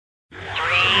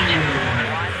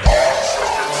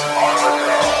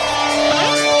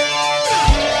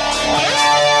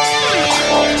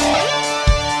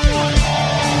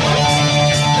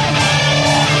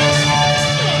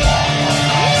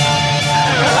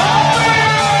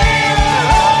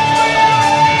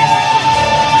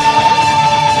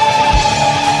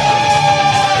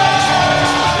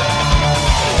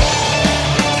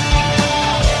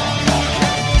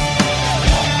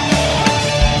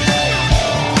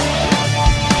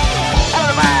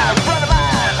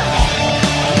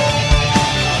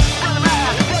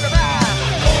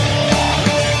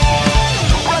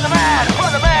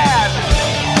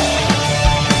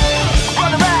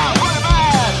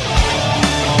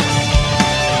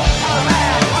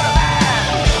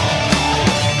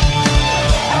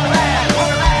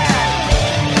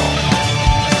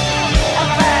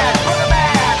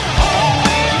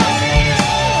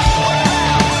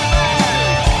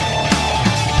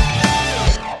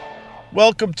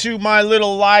Welcome to my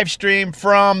little live stream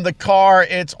from the car.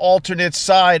 It's alternate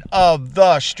side of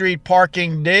the street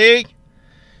parking day.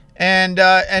 And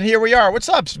here we are. What's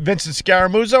up, Vincent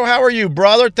Scaramuzzo? How are you,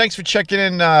 brother? Thanks for checking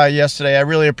in yesterday. I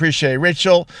really appreciate it.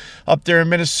 Rachel up there in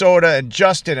Minnesota, and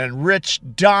Justin and Rich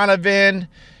Donovan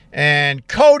and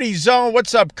Cody Zone.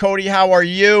 What's up, Cody? How are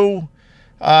you?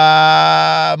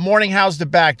 Morning, how's the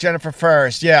back? Jennifer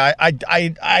first. Yeah, I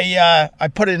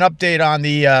put an update on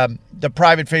the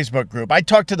private Facebook group. I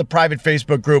talk to the private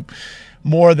Facebook group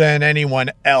more than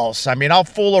anyone else. I mean, I'll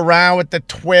fool around with the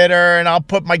Twitter and I'll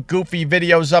put my goofy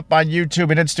videos up on YouTube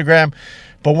and Instagram.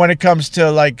 But when it comes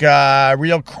to like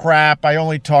real crap, I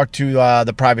only talk to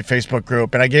the private Facebook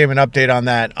group, and I gave an update on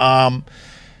that. I'm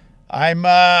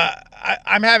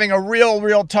having a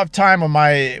real tough time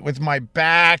with my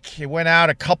back. It went out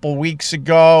a couple weeks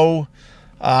ago.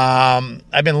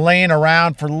 I've been laying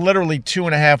around for literally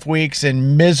 2.5 weeks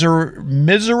in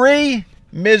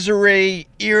misery,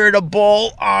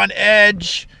 irritable, on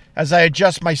edge as I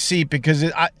adjust my seat because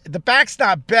the back's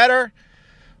not better.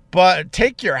 But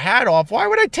take your hat off. Why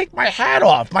would I take my hat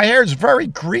off? My hair is very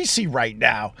greasy right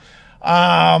now.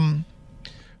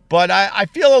 But I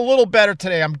feel a little better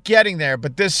today. I'm getting there.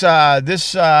 But this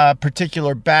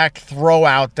particular back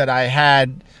throwout that I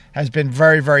had has been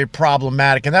very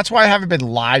problematic. And that's why I haven't been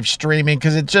live streaming,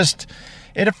 because it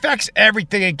affects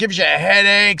everything. It gives you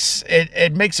headaches.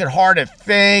 It makes it hard to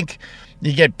think.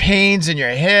 You get pains in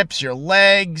your hips, your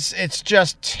legs. It's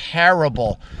just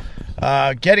terrible.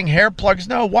 Getting hair plugs.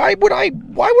 No, why would I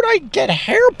get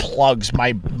hair plugs,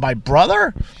 my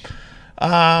brother?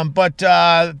 But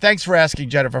thanks for asking,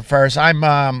 Jennifer first.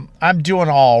 I'm doing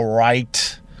all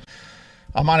right.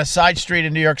 I'm on a side street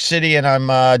in New York City, and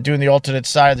I'm doing the alternate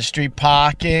side of the street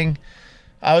parking.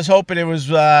 I was hoping it was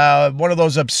one of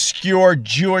those obscure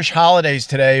Jewish holidays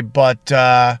today, but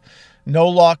no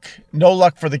luck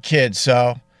for the kids.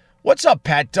 So what's up,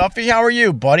 Pat Duffy? How are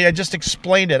you, buddy? I just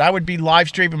explained it. I would be live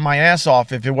streaming my ass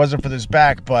off if it wasn't for this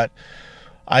back, but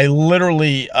I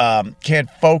literally can't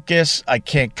focus. I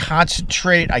can't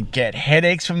concentrate. I get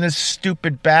headaches from this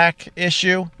stupid back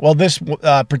issue. Well, this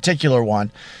particular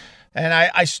one. And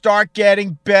I start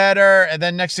getting better, and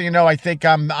then next thing you know, I think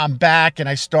I'm back, and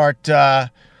I start doing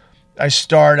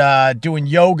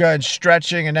yoga and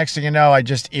stretching, and next thing you know, I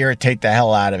just irritate the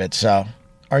hell out of it. So,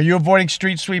 are you avoiding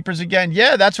street sweepers again?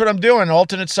 Yeah, that's what I'm doing.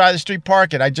 Alternate side of the street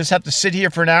parking. I just have to sit here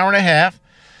for an hour and a half.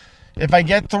 If I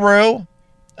get through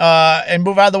and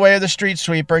move out of the way of the street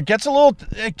sweeper, it gets a little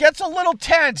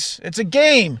tense. It's a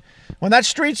game. When that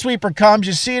street sweeper comes,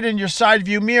 you see it in your side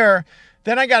view mirror.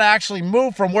 Then I got to actually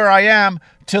move from where I am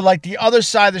to like the other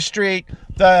side of the street.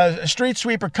 The street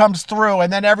sweeper comes through,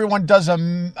 and then everyone does a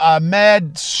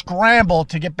mad scramble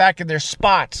to get back in their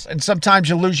spots. And sometimes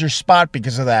you lose your spot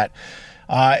because of that.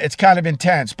 It's kind of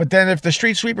intense. But then if the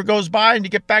street sweeper goes by and you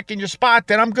get back in your spot,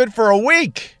 then I'm good for a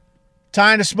week.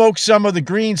 Time to smoke some of the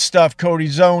green stuff, Cody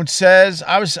Zone says.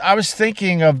 I was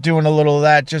thinking of doing a little of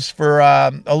that just for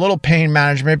a little pain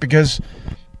management, because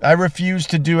I refuse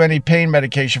to do any pain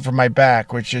medication for my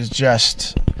back, which is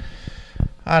just,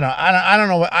 I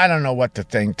don't know what the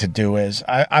thing to do is.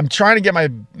 I'm trying to get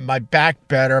my back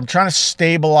better. I'm trying to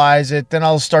stabilize it. Then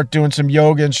I'll start doing some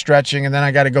yoga and stretching, and then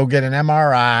I got to go get an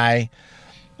MRI.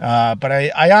 But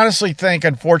I honestly think,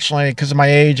 unfortunately, because of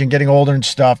my age and getting older and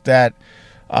stuff, that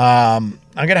I'm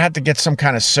going to have to get some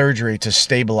kind of surgery to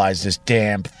stabilize this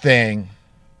damn thing.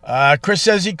 Chris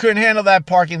says he couldn't handle that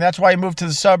parking. That's why he moved to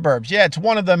the suburbs. Yeah, it's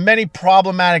one of the many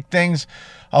problematic things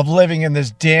of living in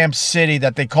this damn city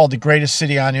that they call the greatest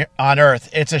city on earth.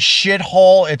 It's a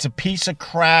shithole. It's a piece of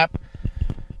crap.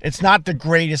 It's not the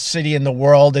greatest city in the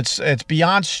world. It's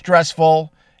beyond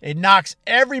stressful. It knocks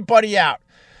everybody out.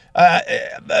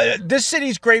 This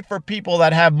city's great for people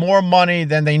that have more money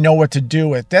than they know what to do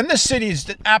with. Then the city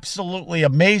is absolutely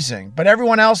amazing. But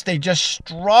everyone else, they just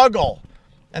struggle.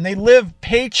 And they live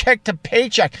paycheck to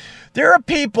paycheck. There are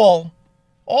people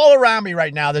all around me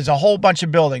right now. There's a whole bunch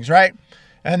of buildings, right?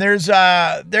 And there's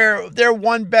they're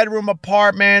 1-bedroom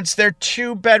apartments. They're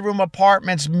 2-bedroom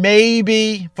apartments,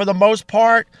 maybe, for the most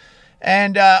part.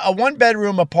 And a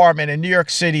 1-bedroom apartment in New York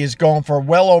City is going for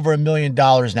well over $1 million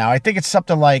now. I think it's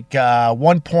something like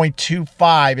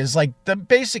 1.25 is like the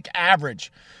basic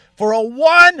average for a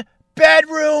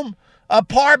 1-bedroom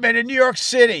apartment in New York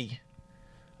City.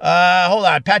 Hold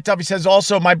on. Pat Duffy says,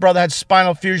 also, my brother had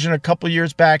spinal fusion a couple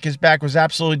years back. His back was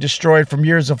absolutely destroyed from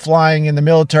years of flying in the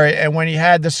military. And when he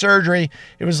had the surgery,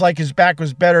 it was like his back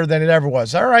was better than it ever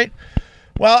was. All right.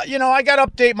 Well, you know, I got to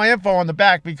update my info on the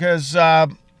back because I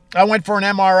went for an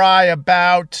MRI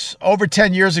about over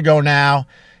 10 years ago now.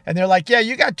 And they're like, yeah,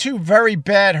 you got 2 very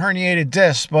bad herniated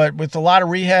discs, but with a lot of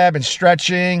rehab and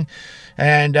stretching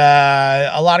and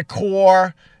a lot of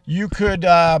core, you could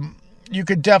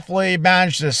definitely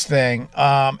manage this thing.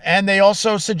 And they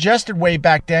also suggested way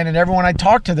back then, and everyone I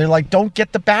talked to, they're like, don't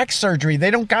get the back surgery.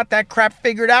 They don't got that crap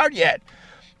figured out yet.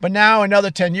 But now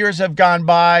another 10 years have gone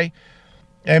by,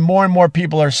 and more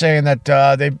people are saying that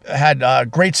they've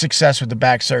had great success with the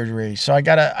back surgery. So I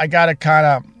gotta kind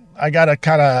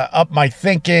of up my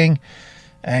thinking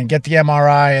and get the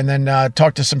MRI, and then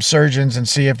talk to some surgeons and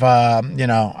see if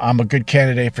I'm a good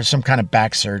candidate for some kind of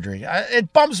back surgery.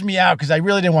 It bums me out because I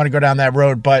really didn't want to go down that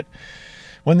road, but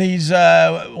when these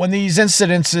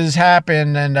incidences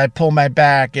happen and I pull my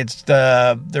back, it's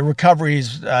the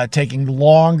recovery's taking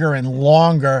longer and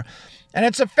longer, and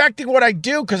it's affecting what I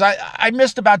do because I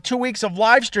missed about 2 weeks of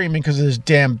live streaming because of this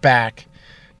damn back.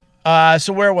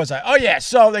 So where was I? Oh yeah,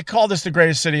 so they call this the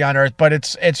greatest city on earth, but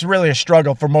it's really a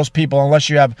struggle for most people unless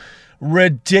you have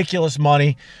ridiculous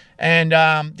money. And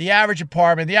the average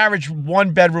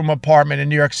 1-bedroom apartment in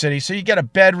New York City. So you get a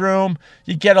bedroom,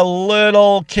 you get a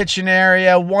little kitchen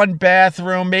area, 1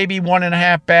 bathroom, maybe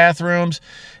 1.5 bathrooms,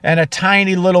 and a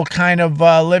tiny little kind of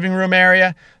living room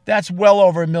area. That's well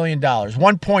over $1 million,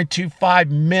 1.25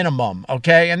 minimum.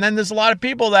 Okay, and then there's a lot of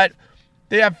people that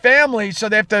they have families, so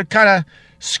they have to kind of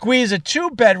squeeze a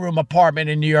 2-bedroom apartment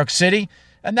in New York City,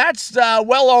 and that's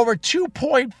well over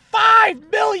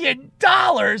 $2.5 million.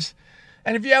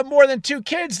 And if you have more than 2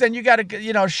 kids, then you got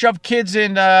to, shove kids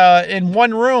in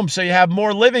one room so you have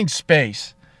more living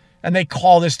space. And they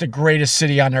call this the greatest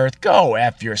city on earth. Go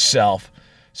F yourself.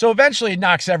 So eventually it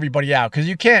knocks everybody out because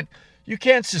you can't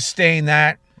sustain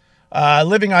that.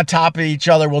 Living on top of each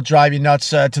other will drive you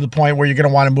nuts to the point where you're going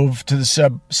to want to move to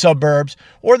the suburbs,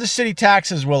 or the city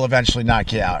taxes will eventually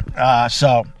knock you out.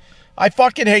 So I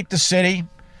fucking hate the city.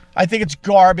 I think it's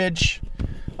garbage.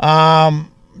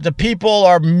 The people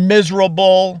are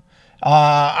miserable.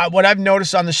 What I've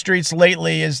noticed on the streets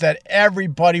lately is that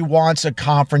everybody wants a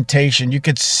confrontation. You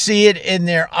could see it in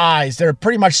their eyes. They're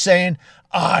pretty much saying,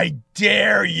 I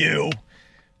dare you.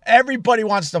 Everybody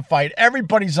wants to fight.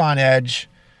 Everybody's on edge.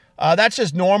 That's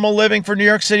just normal living for New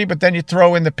York City, but then you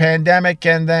throw in the pandemic,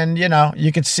 and then,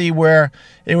 you could see where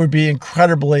it would be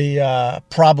incredibly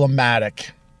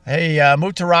problematic. Hey,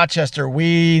 move to Rochester.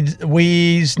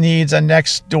 Weeze needs a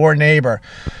next-door neighbor.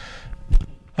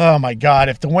 Oh, my God.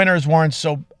 If the winters weren't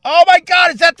so... Oh, my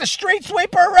God. Is that the street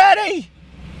sweeper already?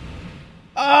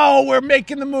 Oh, we're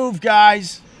making the move,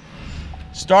 guys.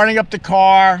 Starting up the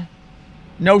car.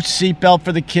 No seatbelt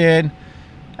for the kid.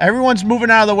 Everyone's moving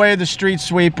out of the way of the street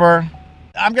sweeper.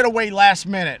 I'm going to wait last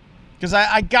minute because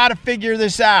I got to figure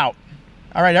this out.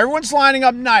 All right, everyone's lining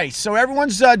up nice. So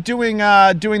everyone's doing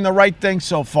the right thing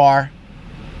so far.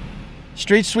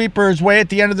 Street sweeper is way at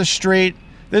the end of the street.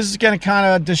 This is going to kind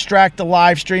of distract the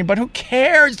live stream, but who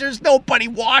cares? There's nobody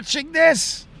watching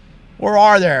this. Or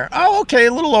are there? Oh, okay,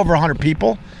 a little over 100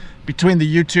 people between the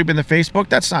YouTube and the Facebook.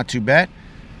 That's not too bad.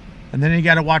 And then you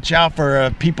got to watch out for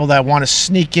people that want to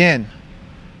sneak in.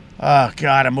 Oh,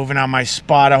 God, I'm moving on my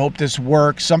spot. I hope this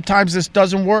works. Sometimes this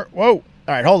doesn't work. Whoa. All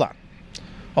right, hold on.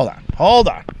 Hold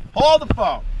the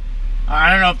phone.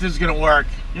 I don't know if this is going to work.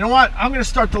 You know what? I'm going to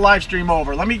start the live stream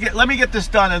over. Let me get this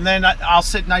done, and then I'll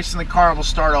sit nice in the car and we'll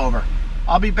start over.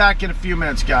 I'll be back in a few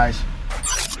minutes, guys.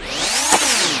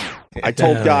 I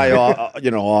told Guy,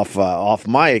 off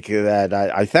mic that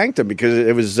I thanked him because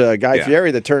it was Guy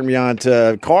Fieri that turned me on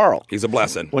to Carl. He's a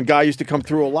blessing. When Guy used to come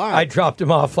through a lot. I dropped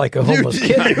him off like a homeless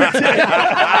kid.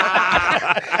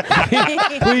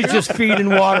 Please just feed and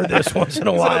water this once in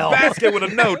a while. A basket with a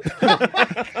note.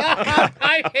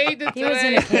 I hate it. He was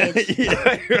in a cage.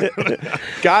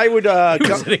 Guy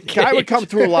would come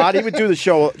through a lot. He would do the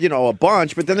show, a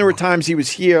bunch, but then there were times he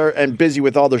was here and busy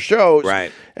with other shows.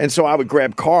 Right. And so I would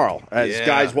grab Carl as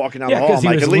Guy's walking down the hall. Yeah,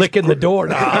 because he was licking the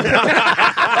doorknob.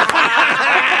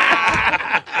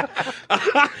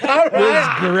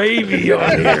 There's gravy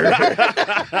on here.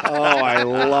 Oh, I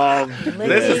love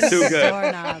this. Is too good.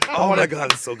 Oh my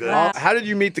God, it's so good. How did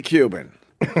you meet the Cuban?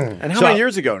 And how many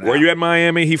years ago now? Were you at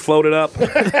Miami? He floated up.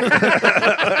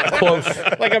 Close.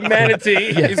 Like a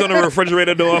manatee. He's on the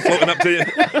refrigerator door floating up to you.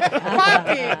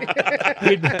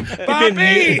 He'd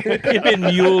been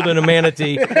muled in a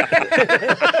manatee.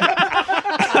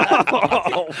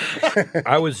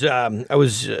 I was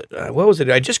what was it?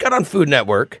 I just got on Food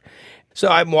Network, So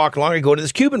I'm walking along. I go to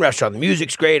this Cuban restaurant. The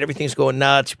music's great. Everything's going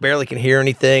nuts. Barely can hear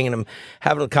anything. And I'm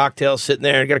having a cocktail sitting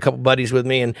there. I got a couple buddies with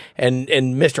me. And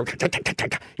Mr.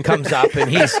 comes up and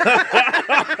he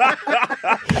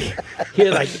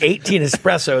had like 18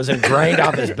 espressos and grind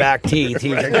off his back teeth.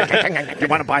 He's like, You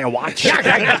want to buy a watch? It's a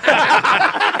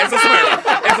Smurf.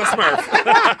 It's a Smurf.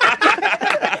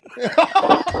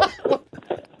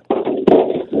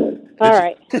 All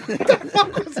right.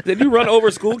 Did you run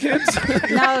over school kids?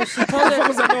 No, she told What her.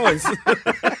 was that noise?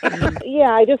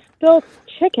 Yeah, I just spilled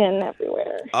chicken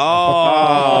everywhere.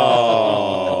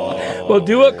 Oh. well,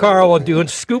 do what Carl will do and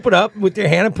scoop it up with your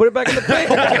hand and put it back in the pan.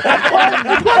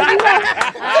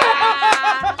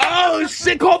 Oh,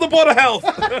 shit. Call the Board of Health.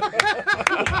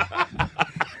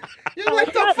 You're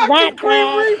like the fucking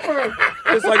Grim Reaper.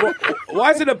 It's like,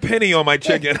 why is it a penny on my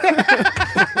chicken? No,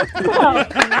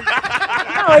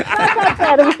 it's not that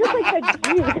bad. It was just like the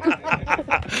juice.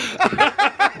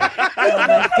 Oh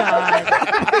my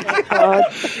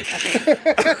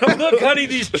God. Look, honey,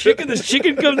 this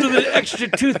chicken comes with an extra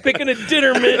toothpick and a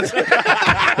dinner mitt.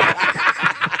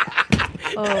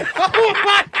 Oh. Oh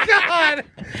my God!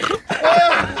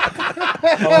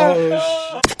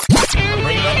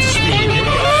 Bring it up to speed. Here we go.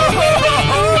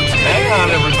 Hang on,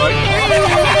 everybody.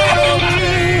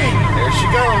 There she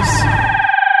goes.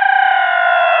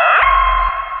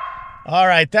 All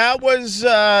right, that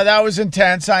was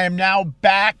intense. I am now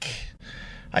back.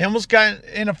 I almost got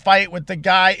in a fight with the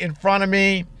guy in front of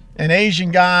me, an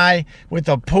Asian guy with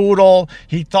a poodle.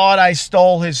 He thought I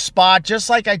stole his spot, just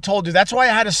like I told you. That's why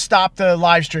I had to stop the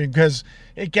live stream, because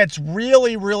it gets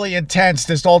really, really intense,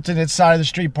 this alternate side of the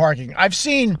street parking. I've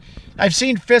seen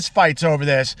fist fights over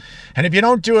this, and if you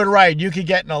don't do it right, you could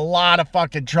get in a lot of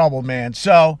fucking trouble, man.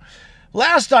 So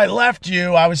last I left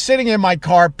you, I was sitting in my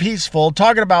car peaceful,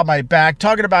 talking about my back,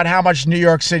 talking about how much New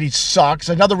York City sucks.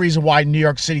 Another reason why New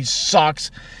York City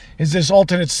sucks is this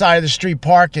alternate side of the street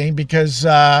parking, because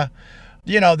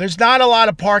there's not a lot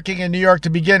of parking in New York to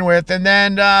begin with, and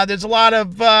then there's a lot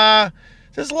of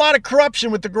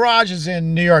corruption with the garages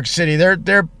in New York City. They're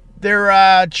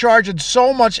charging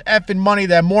so much effing money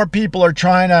that more people are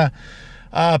trying to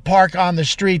park on the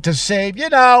street to save,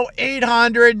 $800,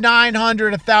 $900,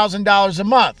 $1,000 a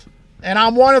month. And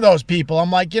I'm one of those people.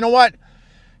 I'm like, you know what?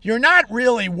 You're not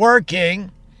really working.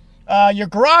 Your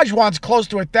garage wants close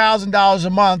to $1,000 a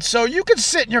month, so you can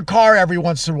sit in your car every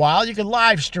once in a while. You can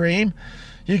live stream.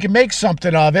 You can make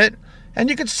something of it. And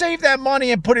you can save that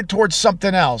money and put it towards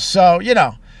something else. So,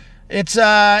 it's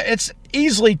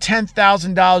easily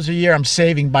 $10,000 a year I'm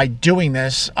saving by doing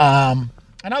this. And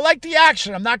I like the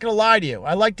action. I'm not going to lie to you.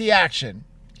 I like the action.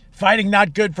 Fighting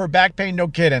not good for back pain, no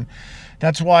kidding.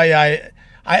 That's why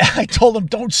I told him,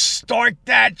 don't start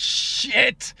that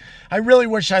shit. I really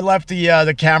wish I left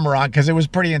the camera on, because it was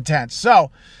pretty intense.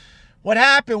 So what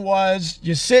happened was,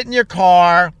 you sit in your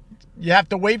car. You have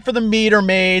to wait for the meter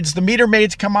maids. The meter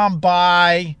maids come on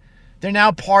by. They're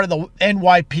now part of the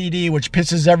NYPD, which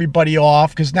pisses everybody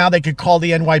off, because now they could call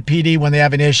the NYPD when they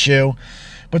have an issue.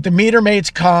 But the meter maids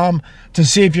come to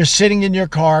see if you're sitting in your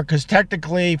car, because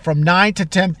technically from 9 to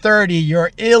 10:30,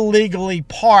 you're illegally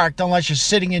parked unless you're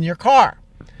sitting in your car.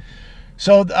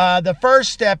 So the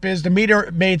first step is the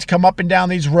meter maids come up and down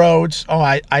these roads. Oh,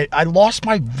 I lost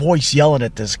my voice yelling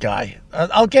at this guy.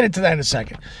 I'll get into that in a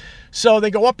second. So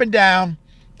they go up and down,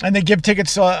 and they give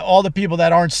tickets to all the people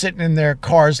that aren't sitting in their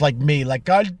cars like me, like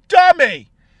a dummy.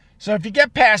 So if you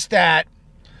get past that,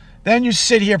 then you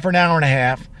sit here for an hour and a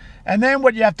half. And then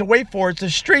what you have to wait for is the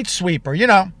street sweeper.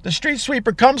 The street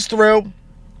sweeper comes through,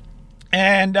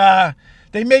 and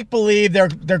they make believe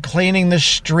they're cleaning the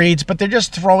streets, but they're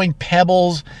just throwing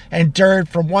pebbles and dirt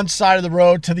from one side of the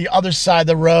road to the other side of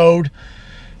the road.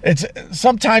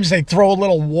 Sometimes they throw a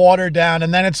little water down,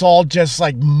 and then it's all just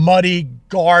like muddy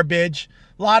garbage.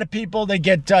 A lot of people, they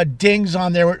get dings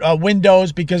on their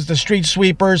windows because the street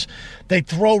sweepers, they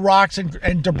throw rocks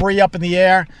and debris up in the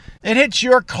air. It hits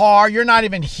your car. You're not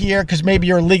even here because maybe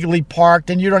you're illegally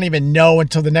parked, and you don't even know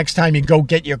until the next time you go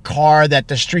get your car that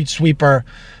the street sweeper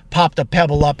popped a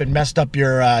pebble up and messed up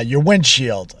your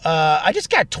windshield. I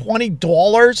just got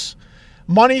 $20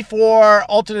 money for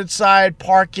alternate side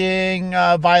parking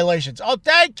violations. Oh,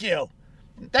 thank you.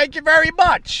 Thank you very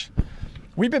much.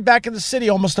 We've been back in the city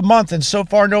almost a month, and so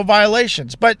far no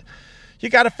violations. But you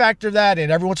got to factor that in.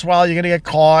 Every once in a while, you're going to get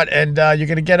caught, and you're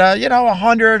going to get a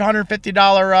 $100,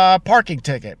 $150 parking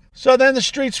ticket. So then the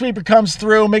street sweeper comes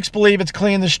through, makes believe it's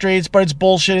cleaning the streets, but it's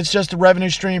bullshit. It's just a revenue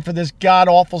stream for this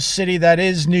god-awful city that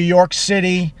is New York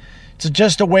City. It's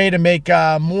just a way to make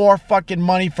more fucking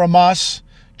money from us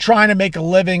trying to make a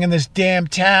living in this damn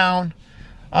town.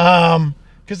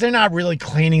 Because because they're not really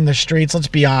cleaning the streets, let's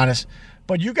be honest.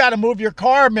 But you got to move your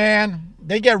car, man.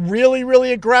 They get really,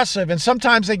 really aggressive. And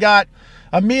sometimes they got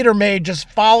a meter maid just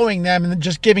following them and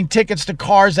just giving tickets to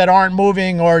cars that aren't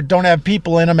moving or don't have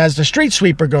people in them as the street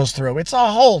sweeper goes through. It's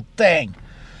a whole thing.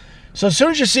 So as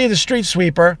soon as you see the street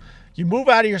sweeper, you move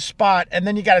out of your spot, and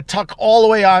then you got to tuck all the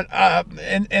way on,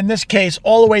 in this case,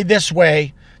 all the way this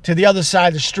way to the other side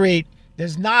of the street.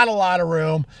 There's not a lot of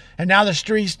room, and now the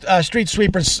street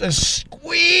sweeper squeezes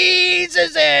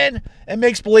in and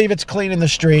makes believe it's cleaning the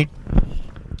street.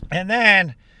 And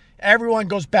then everyone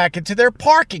goes back into their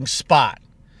parking spot.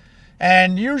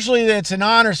 And usually it's an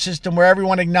honor system where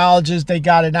everyone acknowledges they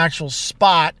got an actual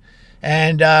spot.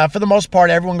 And for the most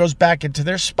part, everyone goes back into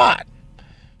their spot.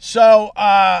 So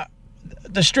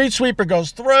the street sweeper goes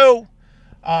through.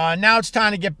 Now it's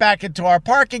time to get back into our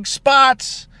parking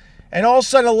spots. And all of a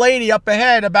sudden, a lady up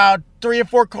ahead, about 3 or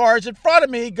 4 cars in front of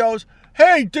me, goes,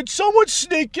 "Hey, did someone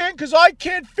sneak in? Because I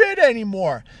can't fit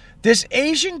anymore." This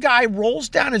Asian guy rolls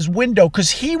down his window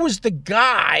because he was the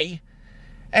guy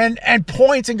and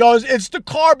points and goes, "It's the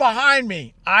car behind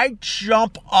me." I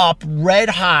jump up red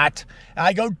hot. And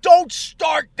I go, "Don't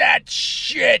start that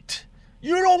shit.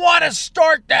 You don't want to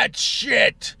start that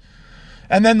shit."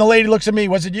 And then the lady looks at me,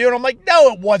 "Was it you?" And I'm like,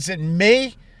 "No, it wasn't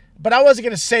me." But I wasn't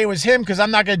going to say it was him because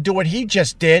I'm not going to do what he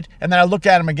just did. And then I look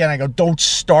at him again. I go, "Don't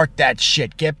start that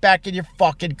shit. Get back in your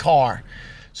fucking car."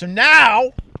 So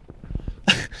now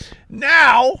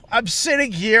I'm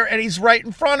sitting here and he's right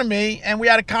in front of me and we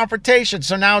had a confrontation.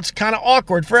 So now it's kind of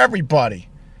awkward for everybody.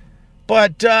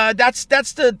 But that's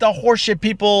the horseshit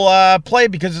people play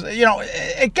because, you know,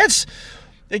 it gets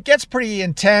pretty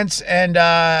intense and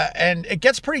it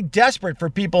gets pretty desperate for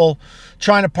people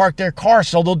trying to park their car,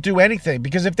 so they'll do anything.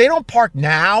 Because if they don't park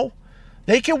now,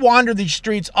 they can wander these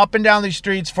streets, up and down these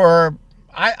streets for,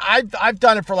 I've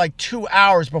done it for like 2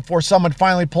 hours before someone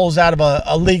finally pulls out of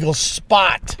a legal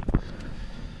spot.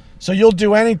 So you'll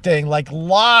do anything, like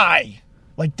lie,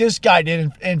 like this guy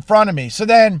did in front of me. So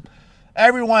then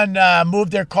everyone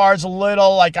moved their cars a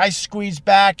little. Like I squeezed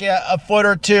back a foot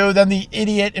or two. Then the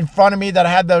idiot in front of me that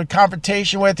I had the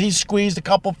confrontation with, he squeezed a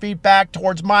couple feet back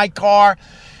towards my car.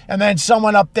 And then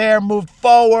someone up there moved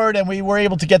forward and we were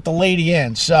able to get the lady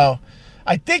in. So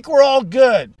I think we're all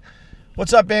good.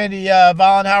 What's up, Andy?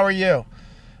 Valen, how are you?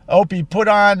 Opie, put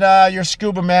on your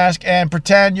scuba mask and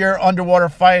pretend you're underwater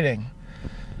fighting.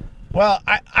 Well,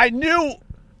 I knew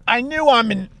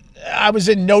I was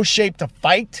in no shape to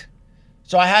fight.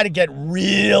 So I had to get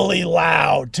really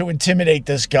loud to intimidate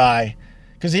this guy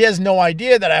because he has no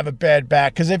idea that I have a bad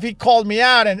back. Because if he called me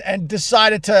out and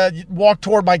decided to walk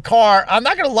toward my car, I'm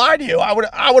not going to lie to you. I would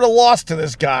have lost to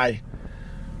this guy.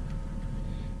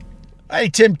 Hey,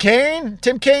 Tim Kaine.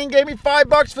 Tim Kaine gave me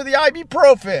 $5 for the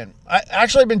ibuprofen. I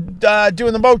actually been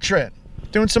doing the Motrin.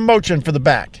 Doing some Motrin for the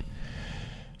back.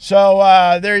 So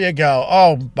there you go.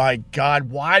 Oh, my God.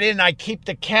 Why didn't I keep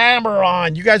the camera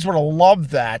on? You guys would have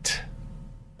loved that.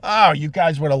 Oh, you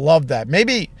guys would have loved that.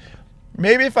 Maybe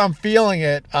if I'm feeling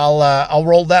it, I'll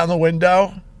roll down the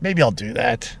window. Maybe I'll do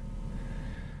that.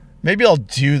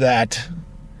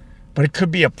 But it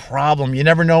could be a problem. You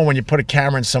never know when you put a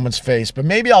camera in someone's face. But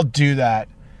maybe I'll do that.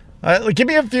 Give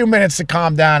me a few minutes to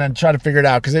calm down and try to figure it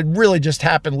out because it really just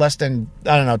happened less than,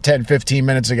 10, 15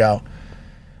 minutes ago.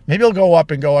 Maybe I'll go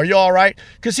up and go, "Are you all right?"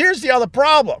 Because here's the other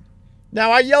problem. Now,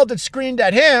 I yelled and screamed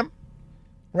at him,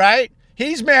 right?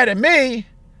 He's mad at me.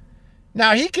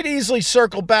 Now, he could easily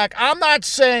circle back. I'm not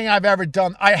saying I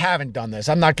haven't done this.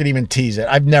 I'm not going to even tease it.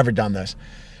 I've never done this.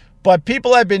 But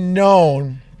people have been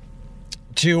known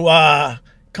to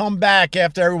come back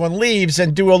after everyone leaves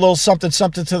and do a little something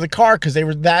to the car because they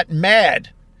were that mad.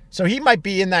 So he might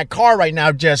be in that car right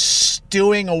now just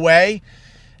stewing away.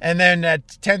 And then at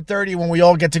 10:30 when we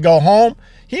all get to go home,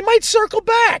 he might circle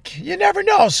back. You never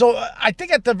know. So I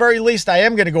think at the very least I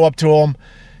am going to go up to him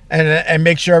and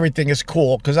make sure everything is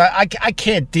cool because I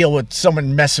can't deal with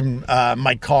someone messing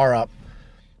my car up.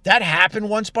 That happened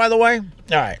once, by the way.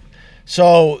 All right.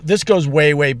 So this goes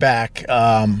way, way back.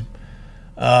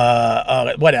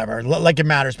 Whatever. Like it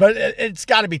matters. But it's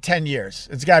got to be 10 years.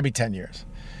 It's got to be 10 years.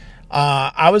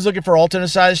 I was looking for alternate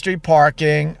side of the street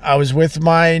parking. I was with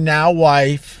my now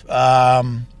wife.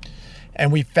 And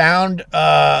we found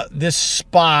this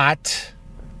spot.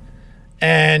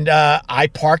 And I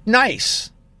parked nice.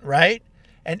 Right?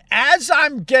 And as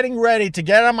I'm getting ready to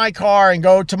get out of my car and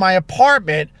go to my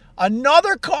apartment,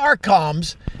 another car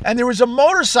comes and there was a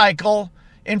motorcycle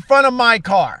in front of my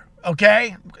car.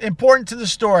 Okay? Important to the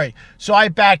story. So I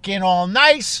back in all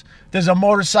nice. There's a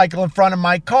motorcycle in front of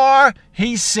my car.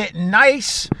 He's sitting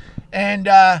nice. And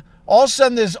all All of a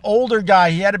sudden, this older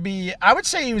guy, he had to be, I would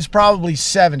say he was probably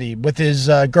 70 with his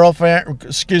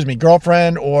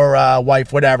girlfriend or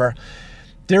wife, whatever.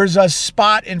 There's a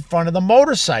spot in front of the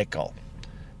motorcycle.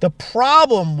 The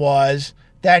problem was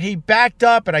that he backed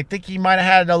up, and I think he might have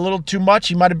had a little too much.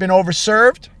 He might have been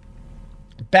overserved.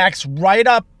 Backs right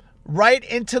up, right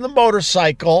into the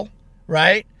motorcycle,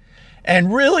 right?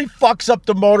 And really fucks up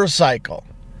the motorcycle.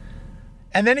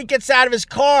 And then he gets out of his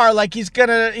car like he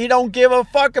don't give a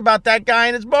fuck about that guy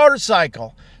and his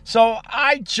motorcycle. So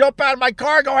I jump out of my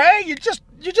car and go, hey, you just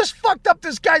fucked up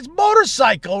this guy's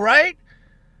motorcycle, right?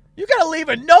 You got to leave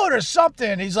a note or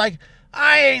something. He's like,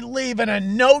 I ain't leaving a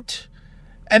note.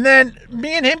 And then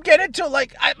me and him get into it.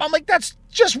 Like, I'm like, that's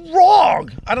just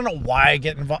wrong. I don't know why I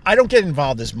get involved. I don't get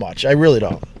involved as much. I really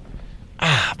don't.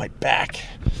 My back.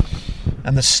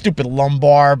 And the stupid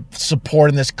lumbar support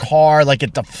in this car, like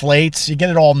it deflates. You get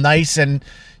it all nice and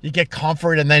you get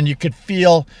comfort, and then you could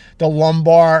feel the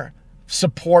lumbar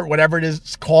support, whatever it is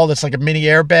it's called. It's like a mini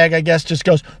airbag, I guess, just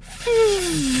goes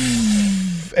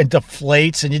and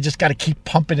deflates, and you just got to keep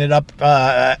pumping it up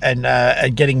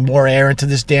and getting more air into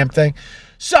this damn thing.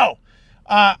 So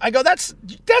I go, that's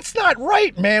not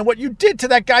right, man, what you did to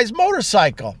that guy's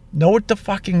motorcycle. Know what the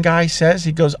fucking guy says?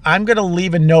 He goes, I'm going to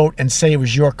leave a note and say it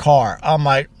was your car. I'm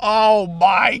like, oh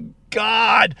my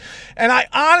God. And I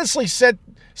honestly said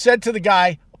to the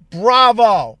guy,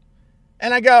 bravo.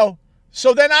 And I go,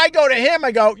 so then I go to him,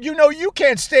 I go, you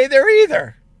can't stay there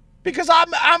either. Because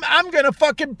I'm going to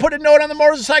fucking put a note on the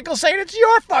motorcycle saying it's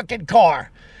your fucking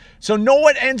car. So know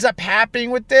what ends up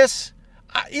happening with this?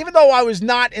 Even though I was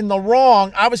not in the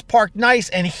wrong, I was parked nice,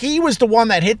 and he was the one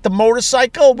that hit the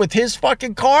motorcycle with his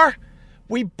fucking car.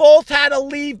 We both had to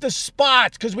leave the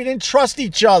spots because we didn't trust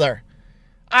each other.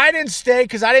 I didn't stay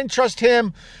because I didn't trust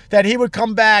him that he would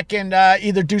come back and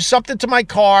either do something to my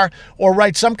car or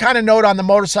write some kind of note on the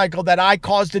motorcycle that I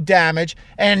caused the damage.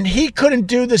 And he couldn't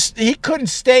do this. He couldn't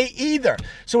stay either.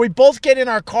 So we both get in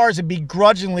our cars and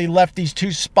begrudgingly left these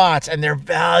two spots, and they're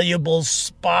valuable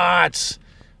spots.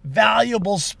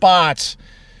 Valuable spots.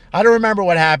 I don't remember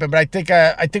what happened, but I think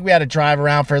we had to drive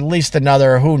around for at least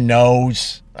another, who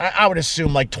knows? I would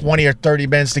assume like 20 or 30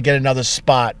 minutes to get another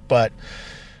spot, but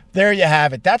there you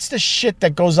have it. That's the shit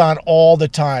that goes on all the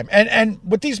time. And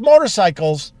with these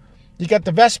motorcycles, you got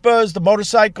the Vespas, the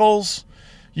motorcycles,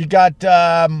 you got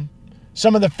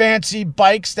some of the fancy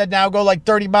bikes that now go like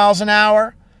 30 miles an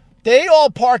hour. They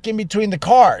all park in between the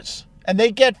cars. And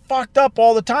they get fucked up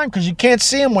all the time because you can't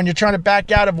see them when you're trying to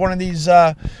back out of one of these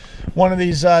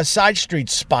side street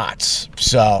spots.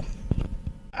 So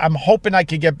I'm hoping I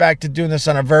could get back to doing this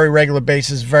on a very regular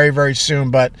basis very, very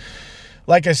soon. But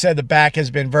like I said, the back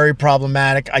has been very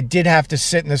problematic. I did have to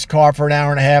sit in this car for an hour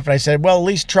and a half, and I said, well, at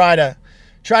least try to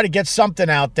get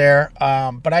something out there.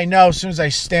 But I know as soon as I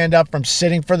stand up from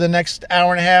sitting for the next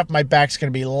hour and a half, my back's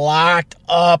going to be locked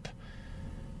up.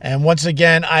 And once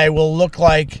again, I will look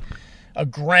like a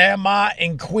grandma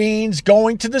in Queens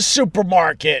going to the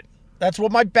supermarket. That's what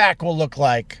my back will look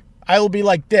like. I will be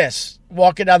like this,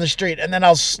 walking down the street, and then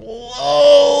I'll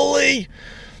slowly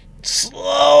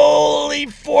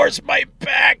force my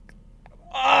back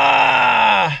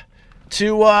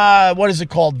to, what is it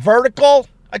called? Vertical?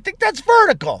 I think that's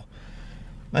vertical.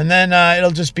 And then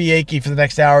it'll just be achy for the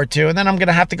next hour or two. And then I'm going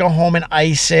to have to go home and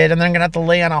ice it. And then I'm going to have to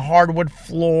lay on a hardwood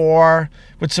floor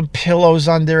with some pillows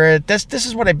under it. This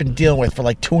is what I've been dealing with for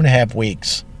like 2.5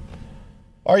 weeks.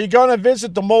 Are you going to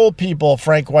visit the mole people,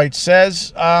 Frank White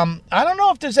says. I don't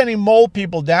know if there's any mole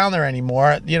people down there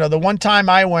anymore. You know, the one time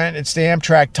I went, it's the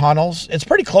Amtrak tunnels. It's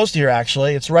pretty close to here,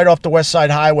 actually. It's right off the West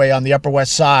Side Highway on the Upper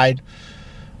West Side.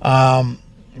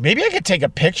 Maybe I could take a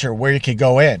picture where you could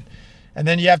go in. And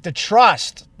then you have to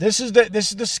trust. This is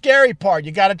the scary part.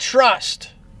 You got to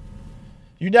trust.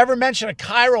 You never mention a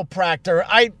chiropractor.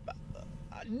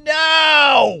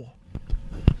 No!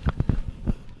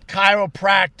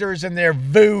 Chiropractors and their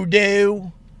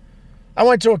voodoo. I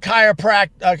went to a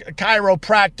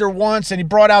chiropractor once, and he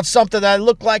brought out something that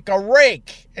looked like a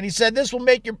rake. And he said, this will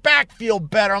make your back feel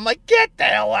better. I'm like, get the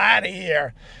hell out of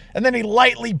here. And then he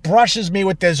lightly brushes me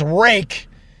with this rake.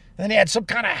 And then he had some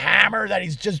kind of hammer that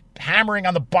he's just hammering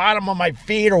on the bottom of my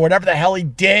feet or whatever the hell he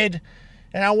did.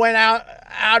 And I went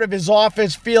out of his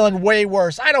office feeling way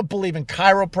worse. I don't believe in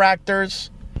chiropractors.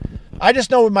 I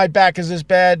just know when my back is this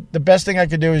bad, the best thing I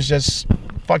could do is just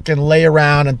fucking lay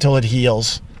around until it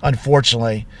heals,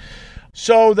 unfortunately.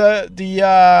 So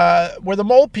the where the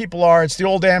mole people are, it's the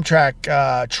old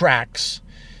Amtrak tracks.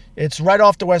 It's right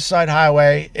off the West Side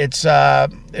Highway. It's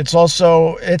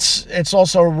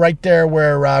also right there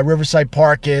where Riverside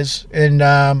Park is, in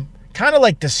kind of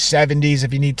like the 70s,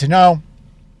 if you need to know.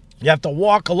 You have to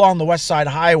walk along the West Side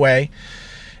Highway,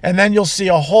 and then you'll see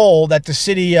a hole that the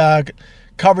city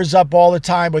covers up all the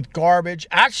time with garbage.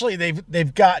 Actually,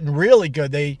 they've gotten really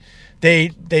good. They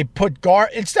put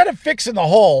instead of fixing the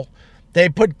hole, they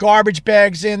put garbage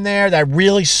bags in there that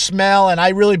really smell, and I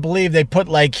really believe they put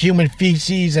like human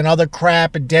feces and other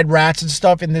crap and dead rats and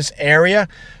stuff in this area,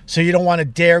 so you don't want to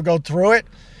dare go through it.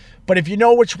 But if you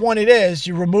know which one it is,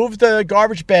 you remove the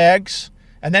garbage bags,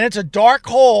 and then it's a dark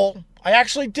hole. I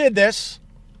actually did this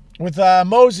with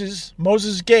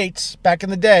Moses Gates back in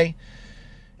the day.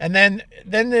 And then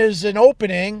there's an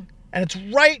opening, and it's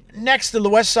right next to the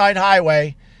West Side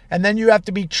Highway. And then you have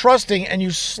to be trusting, and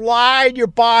you slide your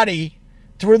body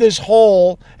through this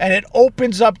hole, and it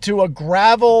opens up to a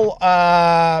gravel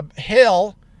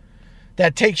hill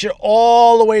that takes you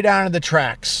all the way down to the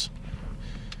tracks.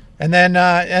 And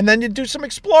then you do some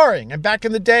exploring. And back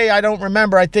in the day, I don't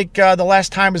remember. I think the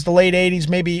last time was the late 80s,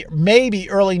 maybe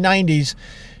early 90s.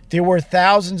 There were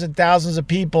thousands and thousands of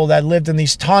people that lived in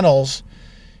these tunnels,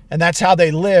 and that's how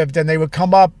they lived. And they would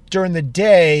come up during the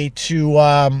day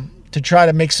to try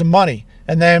to make some money.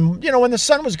 And then, when the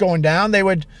sun was going down, they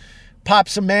would pop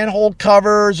some manhole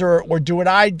covers or do what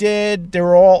I did. There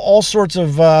were all sorts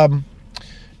of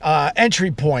entry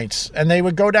points, and they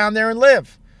would go down there and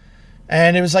live.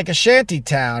 And it was like a shanty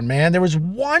town, man. There was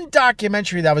one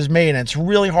documentary that was made, and it's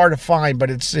really hard to find,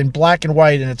 but it's in black and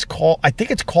white, and I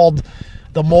think it's called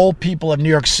The Mole People of New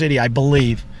York City, I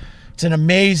believe. It's an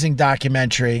amazing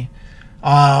documentary.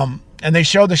 And they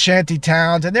show the shanty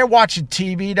towns, and they're watching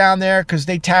TV down there because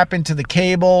they tap into the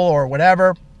cable or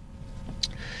whatever.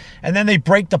 And then they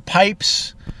break the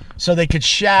pipes so they could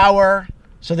shower.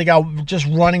 So they got just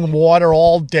running water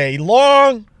all day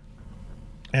long.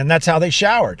 And that's how they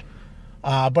showered.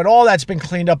 But all that's been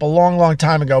cleaned up a long, long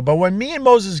time ago. But when me and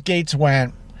Moses Gates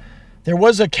went, there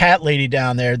was a cat lady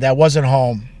down there that wasn't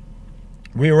home.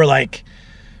 We were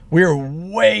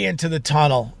way into the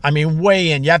tunnel. I mean,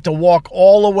 way in. You have to walk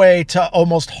all the way to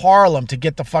almost Harlem to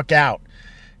get the fuck out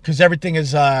because everything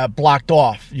is blocked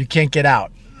off. You can't get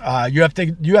out. You have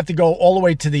to go all the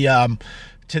way to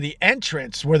the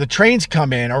entrance where the trains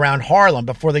come in around Harlem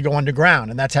before they go underground,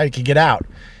 and that's how you can get out.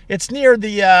 It's near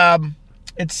the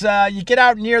you get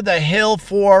out near the hill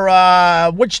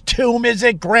for which tomb is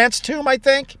it? Grant's tomb, I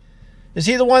think. Is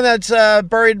he the one that's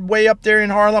buried way up there in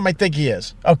Harlem? I think he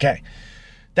is. Okay.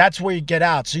 That's where you get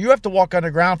out. So you have to walk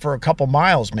underground for a couple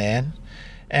miles, man.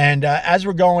 And as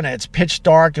we're going, it's pitch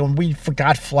dark, and we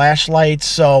forgot flashlights.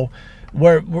 So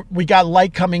we got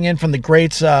light coming in from the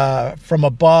grates from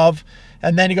above.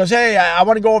 And then he goes, hey, I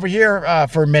want to go over here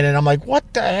for a minute. I'm like,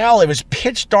 what the hell? It was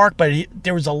pitch dark, but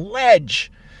there was a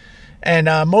ledge. And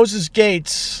Moses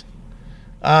Gates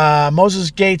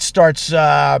starts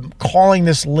calling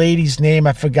this lady's name.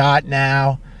 I forgot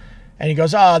now. And he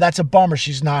goes, oh, that's a bummer.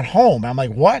 She's not home. I'm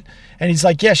like, what? And he's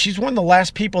like, yeah, she's one of the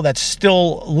last people that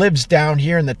still lives down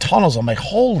here in the tunnels. I'm like,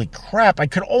 holy crap. I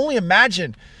could only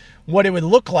imagine what it would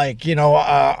look like,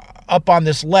 up on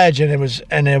this ledge. And it was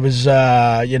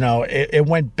it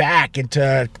went back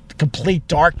into complete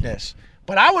darkness.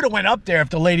 But I would have went up there if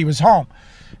the lady was home.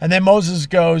 And then Moses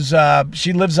goes,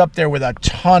 she lives up there with a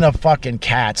ton of fucking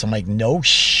cats. I'm like, no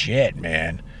shit,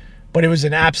 man. But it was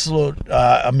an absolute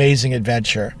amazing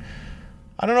adventure.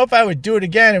 I don't know if I would do it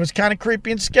again. It was kind of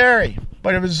creepy and scary,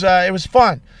 but it was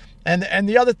fun. And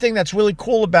the other thing that's really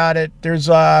cool about it, there's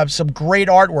some great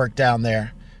artwork down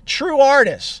there. True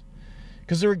artists.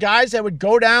 Because there were guys that would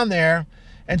go down there,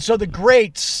 and so the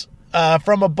grates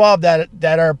from above that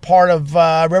are part of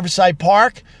Riverside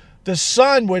Park, the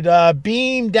sun would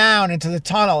beam down into the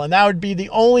tunnel, and that would be the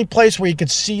only place where you could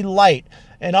see light.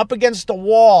 And up against the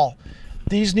wall,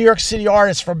 these New York City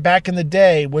artists from back in the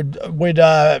day would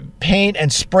paint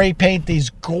and spray paint these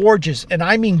gorgeous, and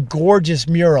I mean gorgeous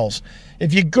murals.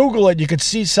 If you Google it, you could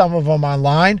see some of them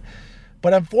online.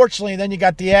 But unfortunately, then you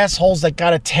got the assholes that got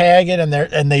to tag it,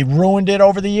 and they ruined it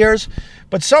over the years.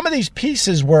 But some of these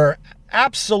pieces were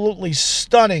absolutely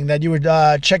stunning that you would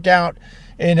check out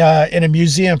in a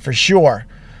museum for sure.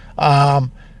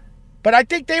 But I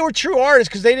think they were true artists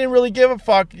because they didn't really give a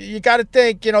fuck. You got to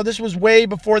think, this was way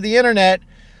before the internet.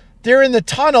 They're in the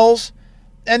tunnels,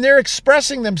 and they're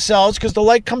expressing themselves because the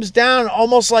light comes down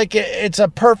almost like it's a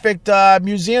perfect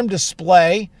museum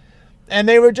display. And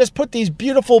they would just put these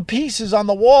beautiful pieces on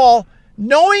the wall,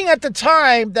 knowing at the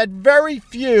time that very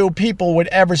few people would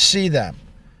ever see them.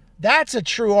 That's a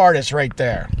true artist right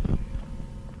there.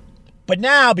 But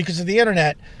now, because of the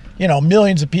internet,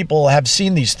 millions of people have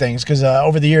seen these things because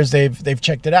over the years they've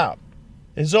checked it out.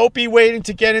 Is Opie waiting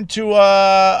to get into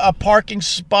a parking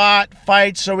spot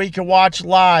fight so he can watch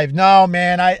live? No,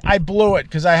 man, I blew it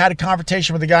because I had a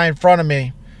confrontation with the guy in front of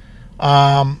me.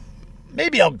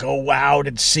 Maybe I'll go out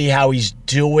and see how he's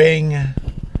doing.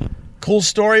 Cool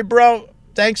story, bro.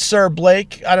 Thanks, Sir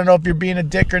Blake. I don't know if you're being a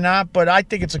dick or not, but I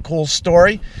think it's a cool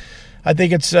story. I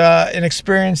think it's an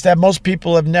experience that most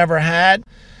people have never had.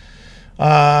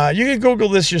 You can Google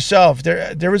this yourself.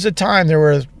 There was a time there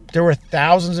were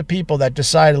thousands of people that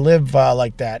decided to live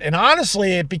like that. And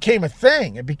honestly, it became a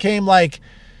thing. It became like,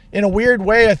 in a weird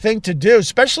way, a thing to do,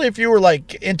 especially if you were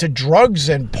like into drugs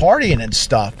and partying and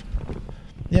stuff.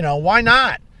 You know, why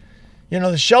not? You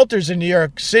know, the shelters in New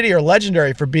York City are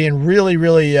legendary for being really,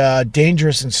 really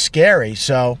dangerous and scary.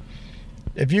 So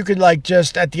if you could like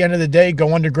just at the end of the day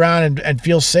go underground and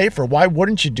feel safer, why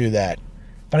wouldn't you do that?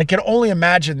 But I can only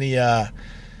imagine the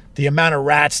amount of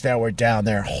rats that were down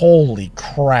there. Holy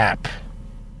crap.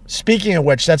 Speaking of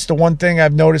which, that's the one thing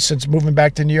I've noticed since moving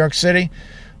back to New York City.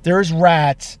 There's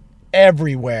rats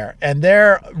everywhere, and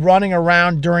they're running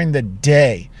around during the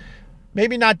day.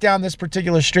 Maybe not down this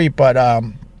particular street, but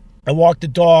I walked the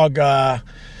dog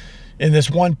in this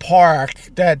one park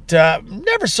that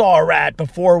never saw a rat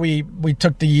before we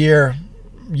took the year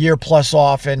plus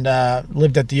off and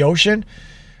lived at the ocean.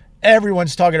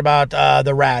 Everyone's talking about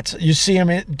the rats. You see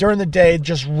them during the day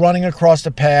just running across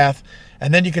the path,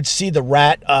 and then you could see the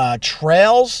rat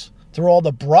trails through all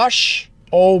the brush.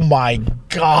 Oh my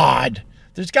God.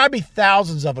 There's got to be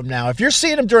thousands of them now. If you're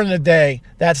seeing them during the day,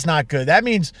 that's not good. That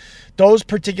means those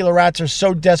particular rats are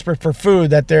so desperate for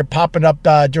food that they're popping up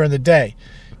during the day.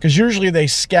 Because usually they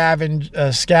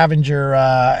scavenger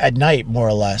at night, more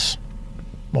or less.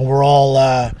 When we're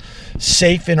all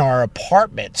safe in our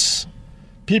apartments.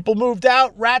 People moved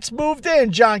out, rats moved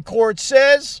in, John Court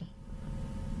says.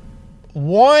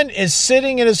 One is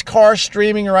sitting in his car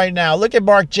streaming right now. Look at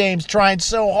Mark James trying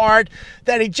so hard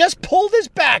that he just pulled his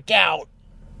back out.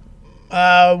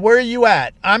 Where are you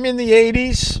at? I'm in the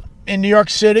 80s in New York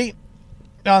City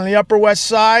on the Upper West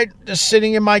Side, just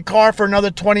sitting in my car for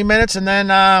another 20 minutes, and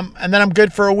then I'm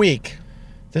good for a week.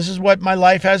 This is what my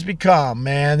life has become,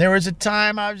 man. There was a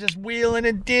time I was just wheeling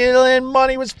and dealing,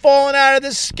 money was falling out of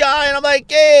the sky, and I'm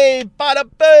like, hey, bada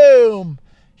boom.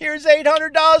 Here's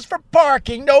 $800 for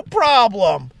parking, no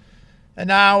problem. And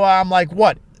now I'm like,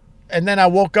 what? And then I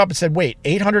woke up and said, wait,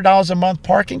 $800 a month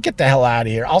parking? Get the hell out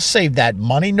of here. I'll save that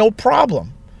money, no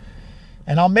problem.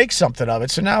 And I'll make something of it.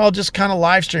 So now I'll just kind of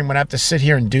live stream when I have to sit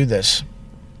here and do this.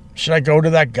 Should I go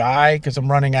to that guy? Because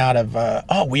I'm running out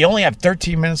of, we only have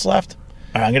 13 minutes left.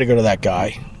 All right, I'm going to go to that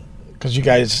guy. Because you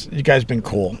guys been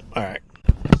cool. All right.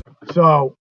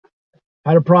 So, I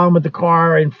had a problem with the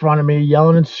car in front of me,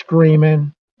 yelling and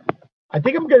screaming. I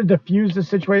think I'm going to diffuse the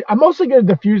situation. I'm mostly going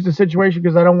to diffuse the situation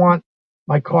because I don't want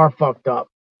my car fucked up.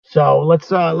 So let's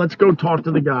go talk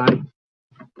to the guy.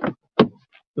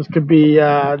 This could be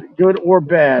good or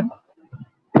bad.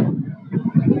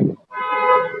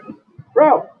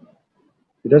 Bro,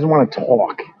 he doesn't want to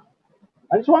talk.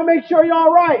 I just want to make sure you're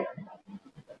all right.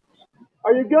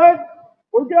 Are you good?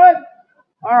 We're good?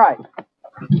 All right.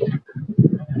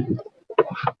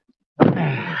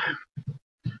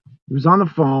 He was on the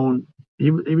phone.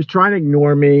 He was trying to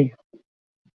ignore me.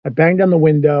 I banged on the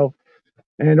window,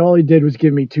 and all he did was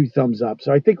give me 2 thumbs up.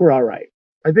 So I think we're all right.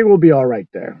 I think we'll be all right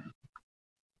there.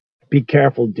 Be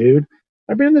careful, dude.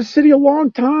 I've been in this city a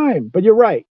long time, but you're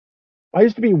right. I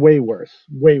used to be way worse,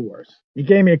 way worse. He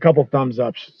gave me a couple thumbs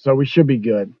up, so we should be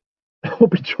good. I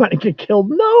hope he's trying to get killed.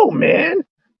 No, man.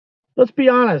 Let's be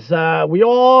honest. We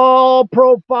all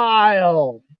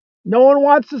profile. No one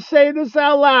wants to say this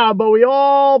out loud, but we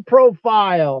all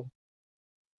profile.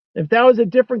 If that was a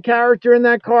different character in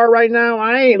that car right now,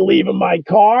 I ain't leaving my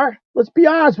car. Let's be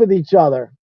honest with each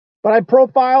other. But I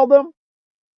profiled him.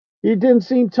 He didn't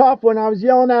seem tough when I was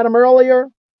yelling at him earlier.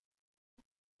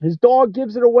 His dog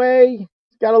gives it away.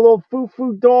 He's got a little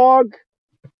foo-foo dog.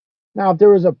 Now, if there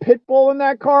was a pit bull in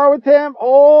that car with him,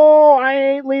 oh, I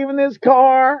ain't leaving this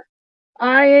car.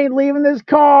 I ain't leaving this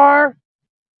car.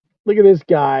 Look at this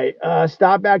guy.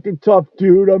 Stop acting tough,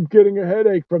 dude. I'm getting a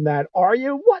headache from that. Are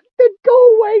you? What? Then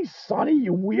go away, Sonny,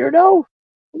 you weirdo.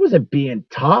 I wasn't being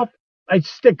tough. I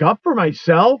stick up for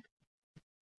myself.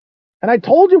 And I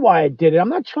told you why I did it. I'm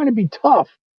not trying to be tough.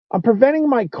 I'm preventing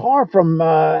my car from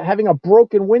having a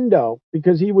broken window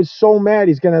because he was so mad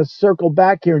he's going to circle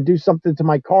back here and do something to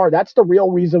my car. That's the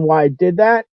real reason why I did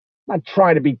that. I'm not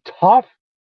trying to be tough.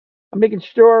 I'm making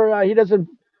sure he doesn't,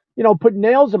 put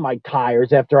nails in my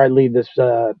tires after I leave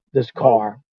this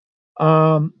car.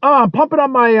 I'm pumping up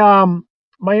my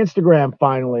my Instagram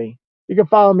finally. You can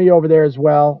follow me over there as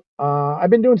well. I've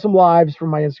been doing some lives from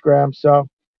my Instagram, so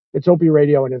it's Opie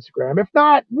Radio on Instagram. If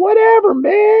not, whatever,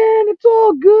 man. It's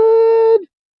all good.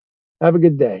 Have a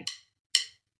good day.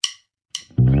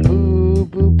 Boo,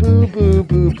 boo, boo, boo,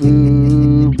 boo,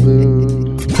 boo,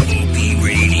 boo. Opie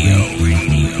Radio.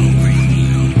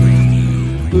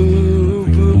 Boo,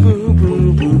 boo, boo,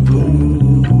 boo, boo, boo,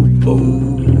 boo.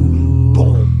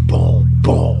 Boom, boom,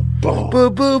 boom, boom. Boo,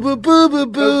 boo, boo, boo, boo,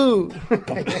 boo.